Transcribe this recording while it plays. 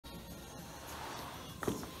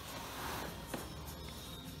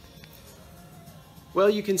Well,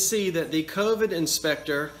 you can see that the COVID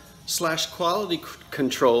inspector / quality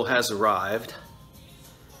control has arrived.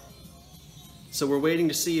 So we're waiting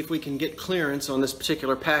to see if we can get clearance on this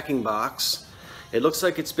particular packing box. It looks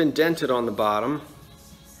like it's been dented on the bottom,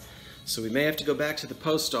 so we may have to go back to the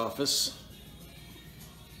post office.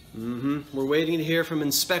 We're waiting to hear from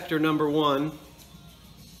inspector number 1.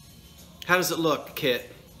 How does it look, Kit?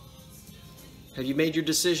 Have you made your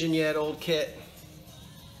decision yet, old Kit?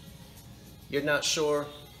 You're not sure?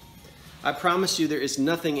 I promise you there is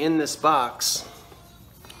nothing in this box.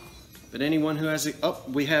 But anyone who has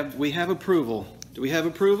we have approval. Do we have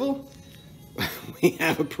approval? We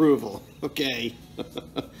have approval. Okay.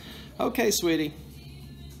 Okay, sweetie.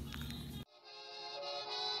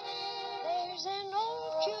 There's an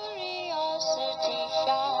old curiosity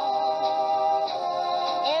shop.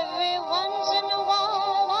 Every once in a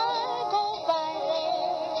while I go by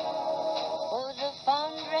there for the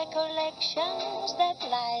fond recollections that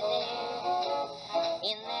lie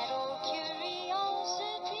there in that old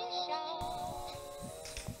curiosity shop.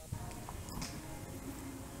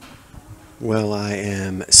 Well, I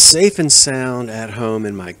am safe and sound at home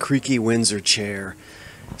in my creaky Windsor chair,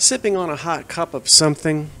 sipping on a hot cup of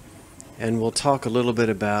something, and we'll talk a little bit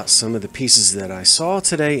about some of the pieces that I saw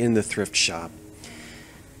today in the thrift shop.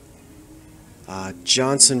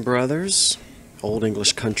 Johnson Brothers, Old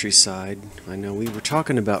English Countryside. I know we were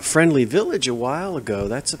talking about Friendly Village a while ago.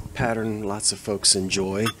 That's a pattern lots of folks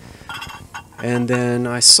enjoy. And then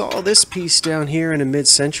I saw this piece down here in a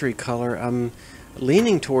mid-century color. I'm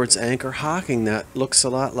leaning towards Anchor Hocking. That looks a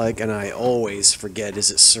lot like, and I always forget,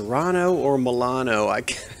 is it Serrano or Milano? I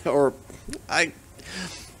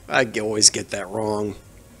always get that wrong.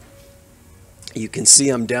 You can see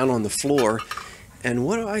I'm down on the floor. And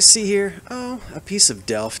what do I see here? Oh, a piece of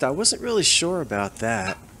Delft. I wasn't really sure about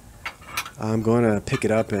that. I'm going to pick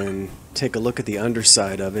it up and take a look at the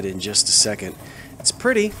underside of it in just a second. It's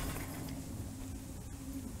pretty.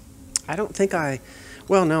 I don't think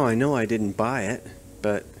well, no, I know I didn't buy it,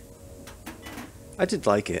 but I did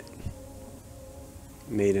like it.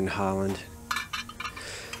 Made in Holland.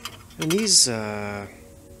 And these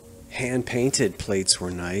hand-painted plates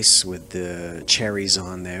were nice with the cherries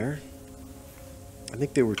on there. I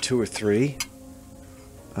think there were 2 or 3.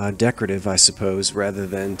 Decorative, I suppose, rather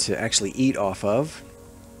than to actually eat off of.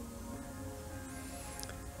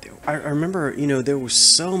 I remember, you know, there was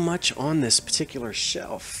so much on this particular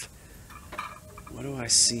shelf. What do I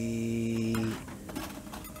see?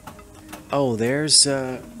 Oh, there's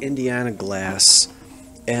Indiana glass.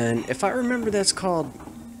 And if I remember, that's called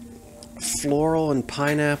floral and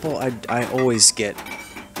pineapple. I always get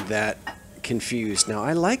that confused. Now,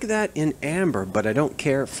 I like that in amber, but I don't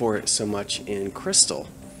care for it so much in crystal.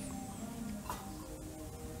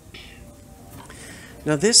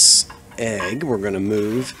 Now, this egg we're going to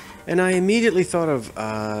move, and I immediately thought of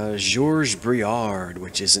Georges Briard,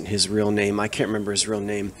 which isn't his real name. I can't remember his real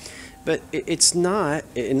name. But it's not,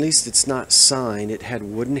 at least it's not signed. It had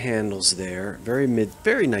wooden handles there, very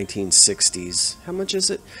 1960s. How much is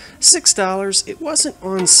it? $6. It wasn't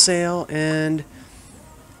on sale, and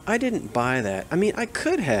I didn't buy that. I mean, I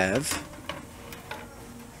could have.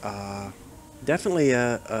 Definitely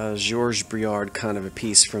a Georges Briard kind of a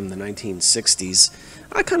piece from the 1960s.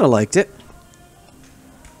 I kind of liked it.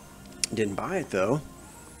 Didn't buy it, though.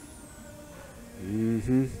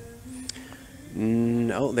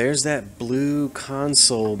 Oh, there's that blue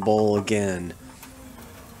console bowl again.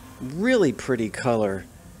 Really pretty color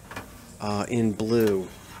in blue.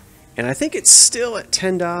 And I think it's still at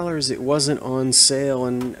 $10. It wasn't on sale.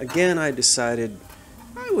 And again, I decided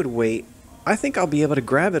I would wait. I think I'll be able to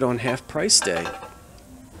grab it on half price day.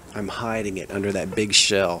 I'm hiding it under that big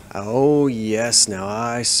shell. Oh yes, now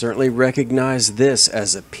I certainly recognize this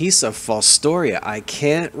as a piece of Fostoria. I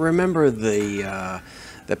can't remember the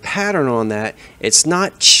pattern on that. It's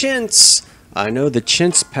not chintz. I know the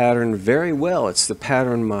chintz pattern very well. It's the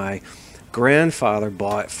pattern my grandfather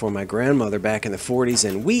bought for my grandmother back in the 40s,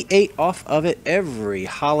 and we ate off of it every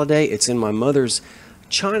holiday. It's in my mother's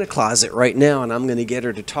china closet right now, and I'm going to get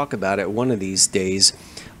her to talk about it one of these days.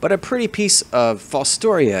 But a pretty piece of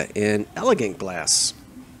Fostoria in elegant glass.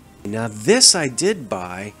 Now this I did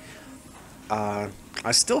buy. I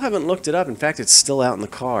still haven't looked it up. In fact, it's still out in the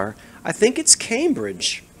car. I think it's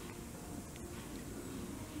Cambridge.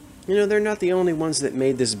 You know, they're not the only ones that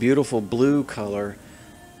made this beautiful blue color.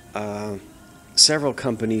 Several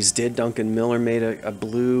companies did. Duncan Miller made a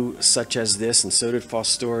blue such as this, and so did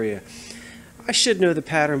Fostoria. I should know the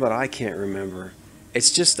pattern, but I can't remember.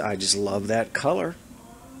 It's just, I just love that color.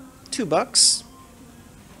 $2.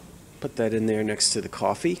 Put that in there next to the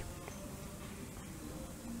coffee.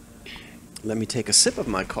 Let me take a sip of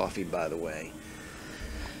my coffee, by the way.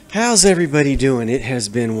 How's everybody doing? It has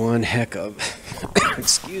been one heck of...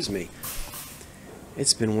 excuse me.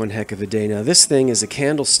 It's been one heck of a day. Now, this thing is a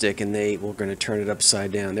candlestick, and we're going to turn it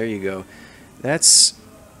upside down. There you go. That's,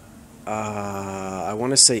 I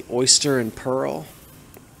want to say oyster and pearl.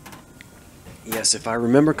 Yes, if I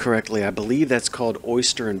remember correctly, I believe that's called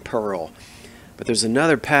oyster and pearl. But there's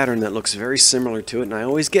another pattern that looks very similar to it, and I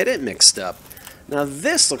always get it mixed up. Now,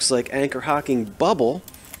 this looks like Anchor Hocking Bubble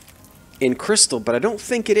in crystal, but I don't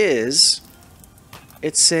think it is.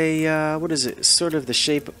 It's a, what is it? Sort of the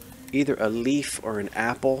shape of either a leaf or an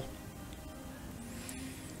apple.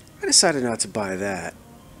 I decided not to buy that.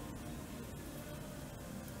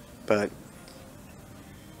 But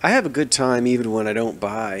I have a good time even when I don't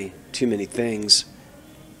buy too many things.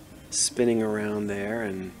 Spinning around there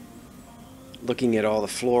and looking at all the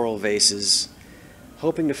floral vases,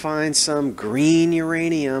 hoping to find some green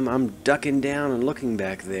uranium. I'm ducking down and looking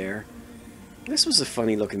back there. This was a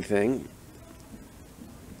funny looking thing.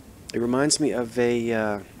 It reminds me of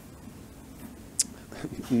a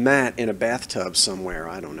mat in a bathtub somewhere.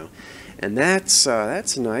 I don't know. And that's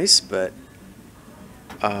nice, but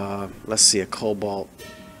let's see, a cobalt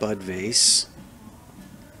bud vase.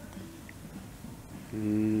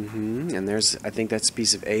 And there's, I think that's a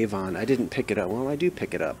piece of Avon. I didn't pick it up. Well, I do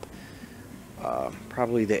pick it up.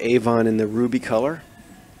 Probably the Avon in the ruby color.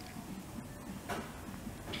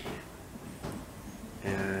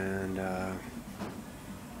 And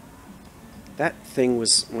that thing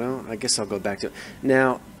was, well, I guess I'll go back to it.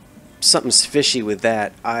 Now, something's fishy with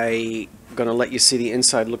that. I'm going to let you see the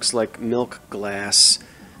inside. Looks like milk glass.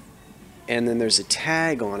 And then there's a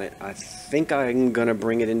tag on it. I think I'm going to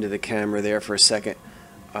bring it into the camera there for a second.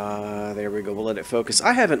 There we go. We'll let it focus.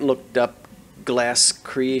 I haven't looked up glass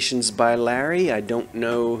creations by Larry. I don't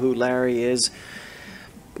know who Larry is.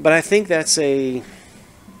 But I think that's a...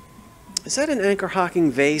 Is that an Anchor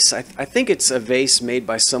Hocking vase? I think it's a vase made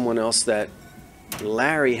by someone else that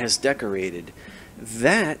Larry has decorated.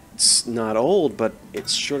 That's not old, but it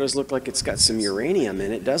sure does look like it's got some uranium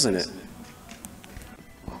in it, doesn't it?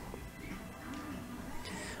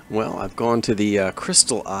 Well, I've gone to the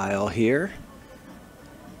crystal aisle here.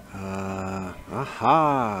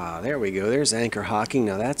 Aha! There we go. There's Anchor Hocking.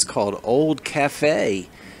 Now that's called Old Cafe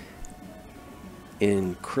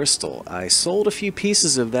in crystal. I sold a few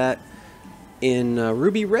pieces of that in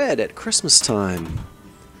ruby red at Christmas time.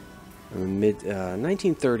 Mid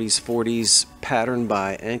 1930s, 40s pattern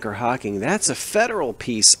by Anchor Hocking. That's a federal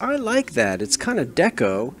piece. I like that. It's kind of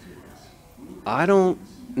deco. I don't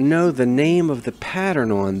know the name of the pattern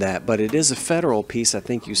on that, but it is a federal piece. I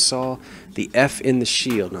think you saw the F in the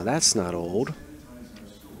shield. Now that's not old.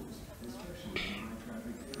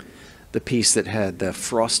 The piece that had the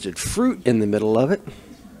frosted fruit in the middle of it.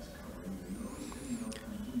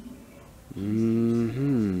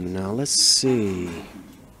 Now let's see.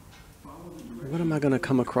 What am I going to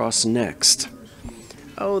come across next?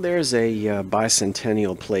 Oh, there's a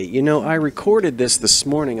bicentennial plate. You know, I recorded this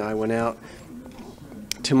morning. I went out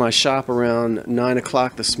to my shop around 9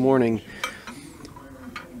 o'clock this morning,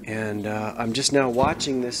 and I'm just now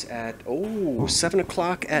watching this at 7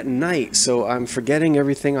 o'clock at night, so I'm forgetting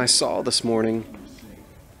everything I saw this morning.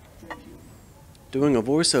 Doing a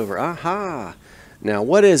voiceover. Aha! Now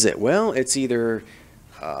what is it? Well, it's either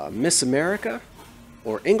Miss America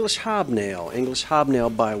or English Hobnail. English Hobnail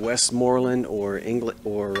by Westmoreland, or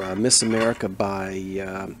Miss America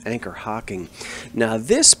by Anchor Hocking. Now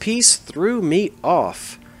this piece threw me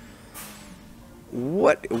off.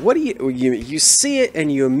 What do you see it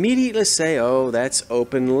and you immediately say, oh, that's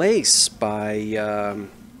Open Lace by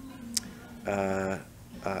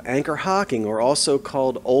Anchor Hocking, or also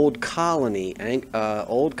called Old Colony.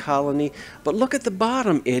 Old Colony, but look at the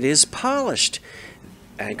bottom, it is polished.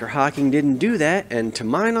 Anchor Hocking didn't do that, and to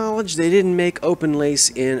my knowledge, they didn't make Open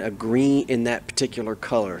Lace in a green, in that particular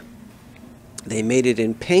color. They made it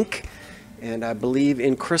in pink, and I believe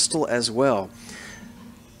in crystal as well.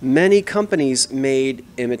 Many companies made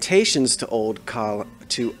imitations to Old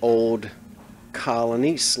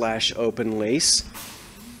Colony / Open Lace,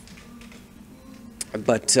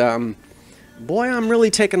 but boy, I'm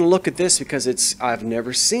really taking a look at this because I've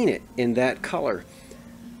never seen it in that color.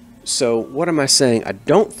 So what am I saying? I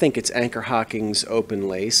don't think it's Anchor Hocking's Open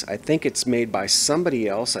Lace. I think it's made by somebody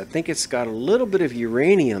else. I think it's got a little bit of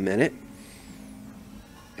uranium in it.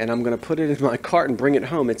 And I'm going to put it in my cart and bring it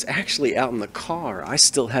home. It's actually out in the car. I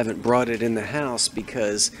still haven't brought it in the house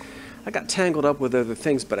because I got tangled up with other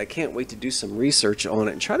things, but I can't wait to do some research on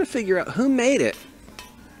it and try to figure out who made it.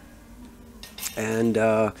 And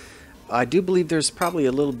I do believe there's probably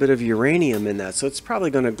a little bit of uranium in that, so it's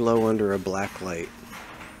probably going to glow under a black light.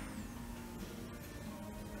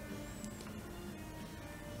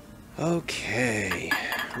 Okay,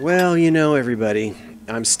 well, you know, everybody,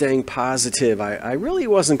 I'm staying positive. I really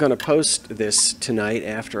wasn't going to post this tonight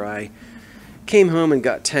after I came home and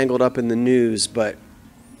got tangled up in the news, but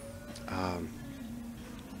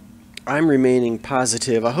I'm remaining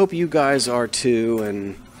positive. I hope you guys are too.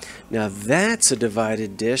 And now that's a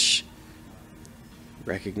divided dish.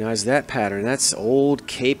 Recognize that pattern. That's old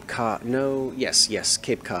Cape Cod. No, yes,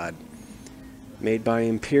 Cape Cod. Made by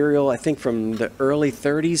Imperial, I think from the early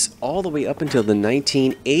 30s all the way up until the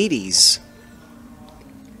 1980s.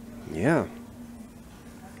 Yeah.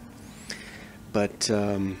 But,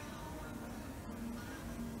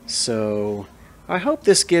 so I hope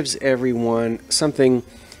this gives everyone something.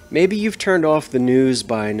 Maybe you've turned off the news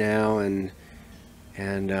by now and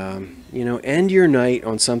you know, end your night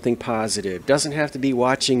on something positive. Doesn't have to be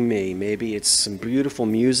watching me. Maybe it's some beautiful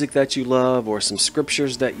music that you love, or some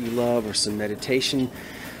scriptures that you love, or some meditation.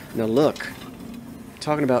 Now look,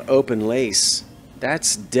 talking about open lace,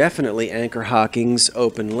 that's definitely Anchor Hocking's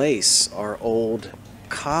open lace, our old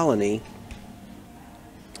colony.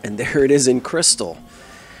 And there it is in crystal.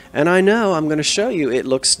 And I know, I'm going to show you, it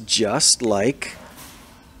looks just like,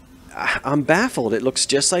 I'm baffled. It looks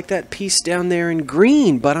just like that piece down there in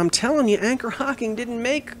green, but I'm telling you, Anchor Hocking didn't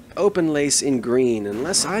make open lace in green,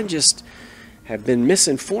 unless I just have been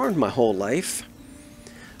misinformed my whole life.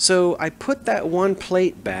 So I put that one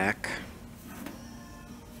plate back.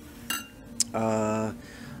 I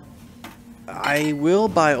will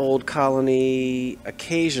buy Old Colony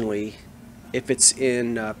occasionally if it's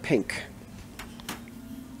in pink.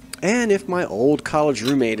 And if my old college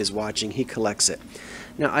roommate is watching, he collects it.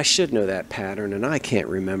 Now, I should know that pattern, and I can't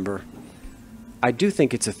remember. I do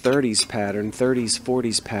think it's a 30s pattern, 30s,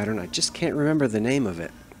 40s pattern. I just can't remember the name of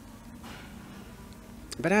it.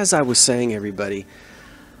 But as I was saying, everybody,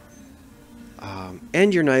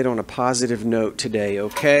 end your night on a positive note today,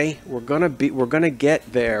 okay? We're gonna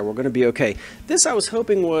get there. We're gonna be okay. This I was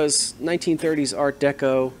hoping was 1930s Art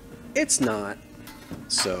Deco. It's not,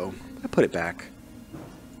 so I put it back.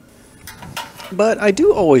 But I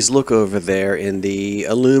do always look over there in the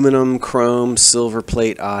aluminum, chrome, silver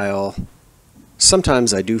plate aisle.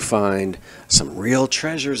 Sometimes I do find some real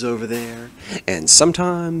treasures over there, and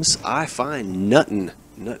sometimes I find nuttin'.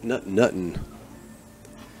 Nuttin'.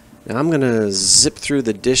 Now I'm going to zip through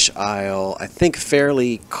the dish aisle, I think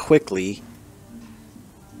fairly quickly.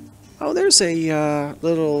 Oh, there's a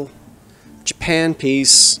little Japan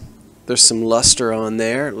piece. There's some luster on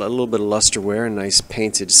there, a little bit of lusterware, a nice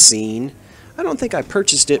painted scene. I don't think I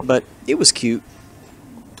purchased it, but it was cute.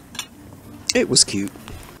 It was cute.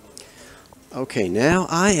 Okay, now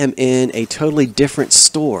I am in a totally different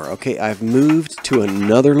store. Okay, I've moved to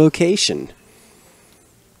another location.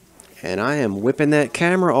 And I am whipping that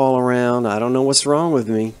camera all around. I don't know what's wrong with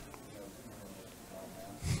me.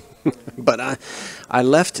 But I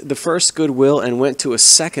left the first Goodwill and went to a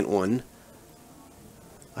second one.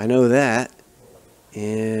 I know that.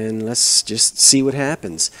 And let's just see what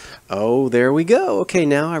happens. Oh, there we go. Okay,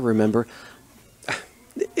 now I remember.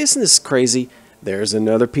 Isn't this crazy? There's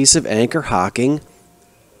another piece of Anchor Hocking.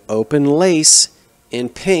 Open lace in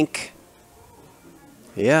pink.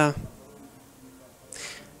 Yeah.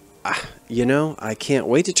 You know, I can't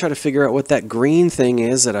wait to try to figure out what that green thing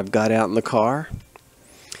is that I've got out in the car.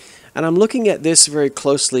 And I'm looking at this very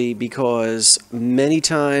closely because many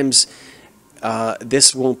times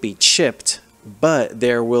this won't be chipped, but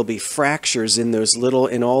there will be fractures in those little,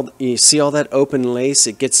 you see all that open lace?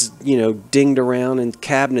 It gets, you know, dinged around in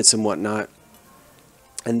cabinets and whatnot.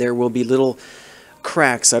 And there will be little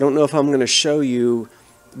cracks. I don't know if I'm going to show you,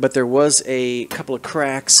 but there was a couple of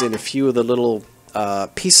cracks in a few of the little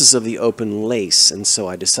pieces of the open lace, and so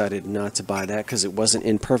I decided not to buy that because it wasn't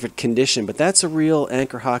in perfect condition. But that's a real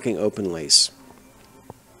Anchor Hocking open lace.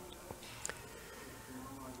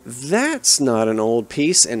 That's not an old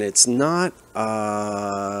piece, and it's not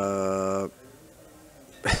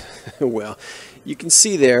well, you can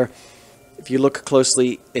see there, if you look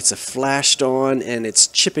closely, it's a flashed on and it's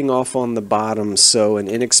chipping off on the bottom, so an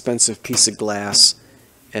inexpensive piece of glass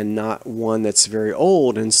and not one that's very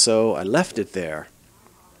old, and so I left it there.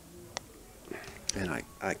 And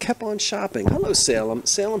I kept on shopping. Hello, Salem.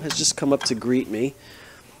 Salem has just come up to greet me.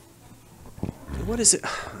 What is it?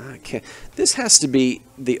 I can't. This has to be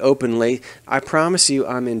the open lace. I promise you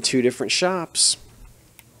I'm in two different shops.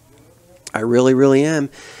 I really, really am.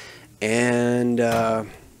 And I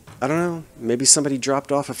don't know. Maybe somebody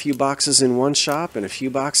dropped off a few boxes in one shop and a few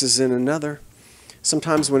boxes in another.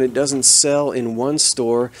 Sometimes when it doesn't sell in one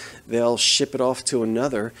store, they'll ship it off to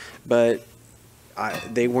another, but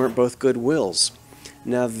they weren't both Goodwills.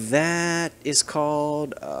 Now that is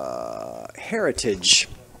called Heritage.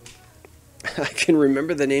 I can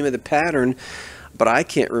remember the name of the pattern, but I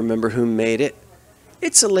can't remember who made it.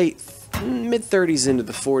 It's a late mid-30s into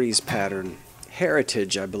the 40s pattern.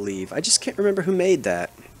 Heritage, I believe. I just can't remember who made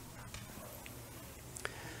that.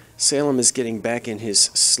 Salem is getting back in his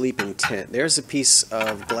sleeping tent. There's a piece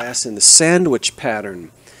of glass in the sandwich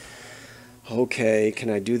pattern. Okay, can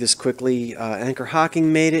I do this quickly? Anchor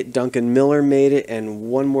Hocking made it, Duncan Miller made it, and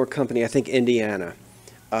one more company, I think Indiana.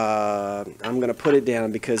 I'm going to put it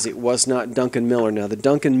down because it was not Duncan Miller. Now, the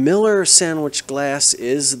Duncan Miller sandwich glass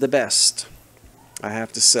is the best, I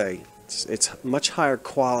have to say. It's much higher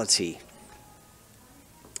quality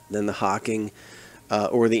than the Hocking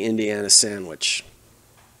or the Indiana sandwich.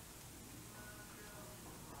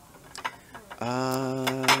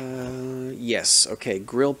 Yes, okay,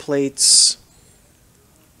 grill plates.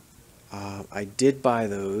 I did buy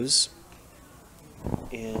those,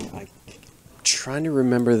 and I'm trying to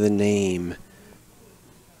remember the name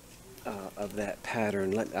of that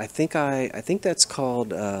pattern. I think that's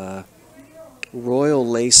called Royal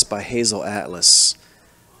Lace by Hazel Atlas.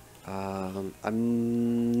 I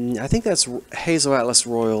think that's Hazel Atlas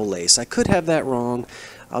Royal Lace. I could have that wrong.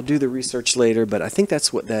 I'll do the research later, but I think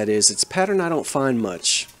that's what that is. It's a pattern I don't find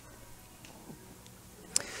much.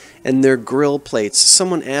 And they're grill plates.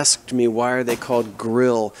 Someone asked me, why are they called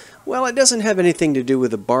grill? Well, it doesn't have anything to do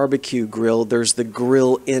with a barbecue grill. There's the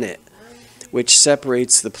grill in it, which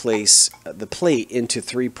separates the plate into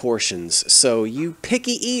 3 portions. So you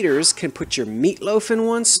picky eaters can put your meatloaf in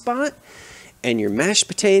one spot, and your mashed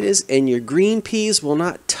potatoes and your green peas will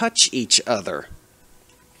not touch each other.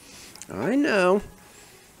 I know.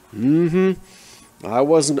 I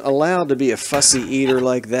wasn't allowed to be a fussy eater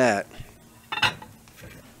like that.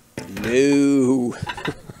 No.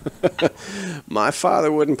 My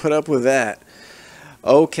father wouldn't put up with that.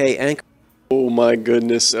 Okay, Anchor. Oh my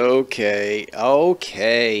goodness. Okay.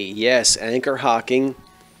 Yes, Anchor Hocking.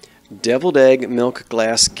 Deviled egg milk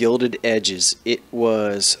glass gilded edges. It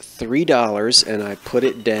was $3 and I put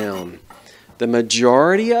it down. The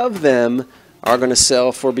majority of them are going to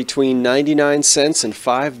sell for between 99 cents and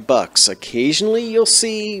 $5. Occasionally you'll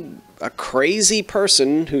see a crazy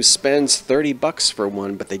person who spends 30 bucks for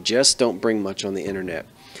one, but they just don't bring much on the internet.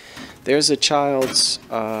 There's a child's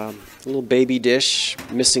little baby dish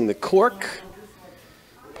missing the cork.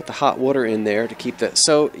 Put the hot water in there to keep that.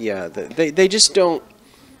 So yeah, they just don't.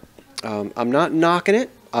 I'm not knocking it.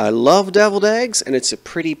 I love deviled eggs, and it's a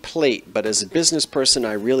pretty plate, but as a business person,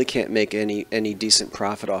 I really can't make any decent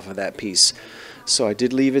profit off of that piece. So I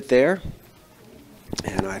did leave it there,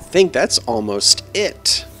 and I think that's almost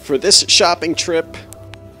it for this shopping trip.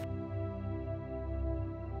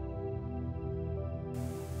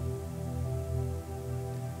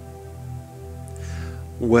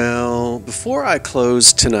 Well, before I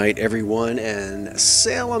close tonight, everyone, and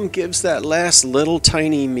Salem gives that last little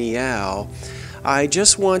tiny meow, I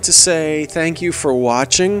just want to say thank you for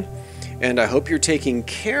watching, and I hope you're taking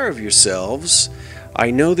care of yourselves. I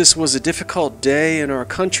know this was a difficult day in our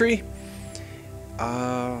country,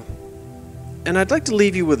 and I'd like to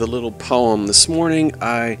leave you with a little poem. This morning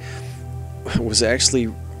I was actually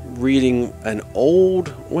reading an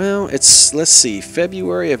old, well, it's, let's see,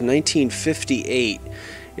 February of 1958.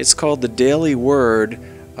 It's called The Daily Word.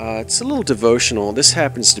 It's a little devotional. This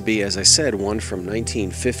happens to be, as I said, one from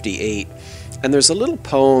 1958. And there's a little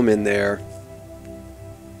poem in there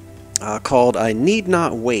called I Need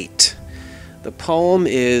Not Wait. The poem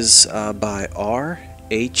is by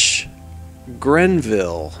R.H.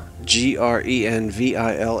 Grenville,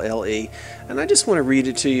 Grenville, and I just want to read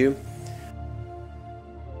it to you.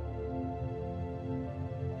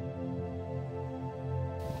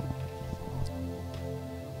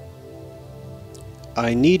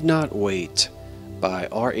 I Need Not Wait by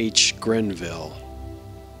R.H. Grenville.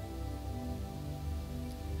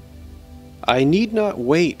 I need not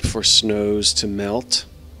wait for snows to melt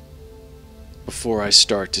before I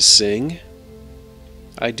start to sing.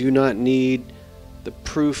 I do not need the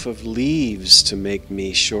proof of leaves to make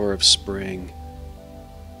me sure of spring.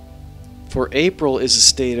 For April is a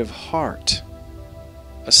state of heart,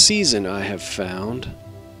 a season I have found,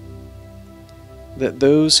 that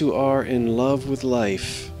those who are in love with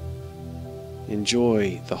life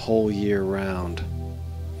enjoy the whole year round.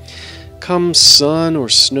 Come sun or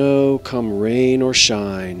snow, come rain or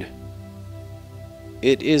shine,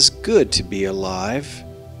 it is good to be alive,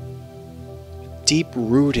 deep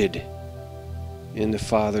rooted in the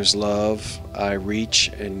Father's love. I reach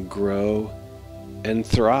and grow and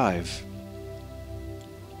thrive.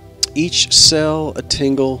 Each cell a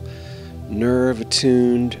tingle, nerve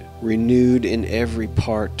attuned, renewed in every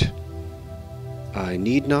part. I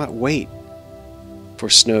need not wait for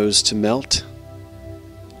snows to melt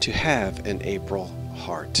to have an April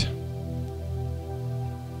heart.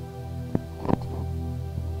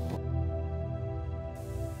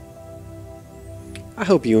 I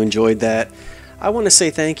hope you enjoyed that. I want to say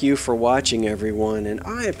thank you for watching, everyone, and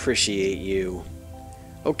I appreciate you.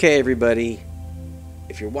 Okay, everybody,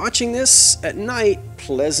 if you're watching this at night,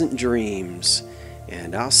 pleasant dreams,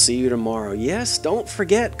 and I'll see you tomorrow. Yes, don't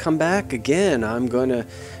forget, come back again. I'm going to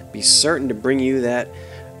be certain to bring you that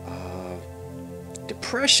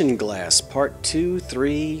Depression Glass, part 2,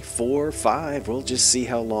 3, 4, 5. We'll just see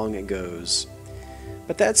how long it goes.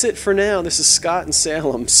 But that's it for now. This is Scott in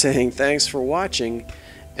Salem saying thanks for watching,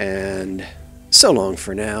 and so long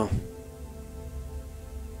for now.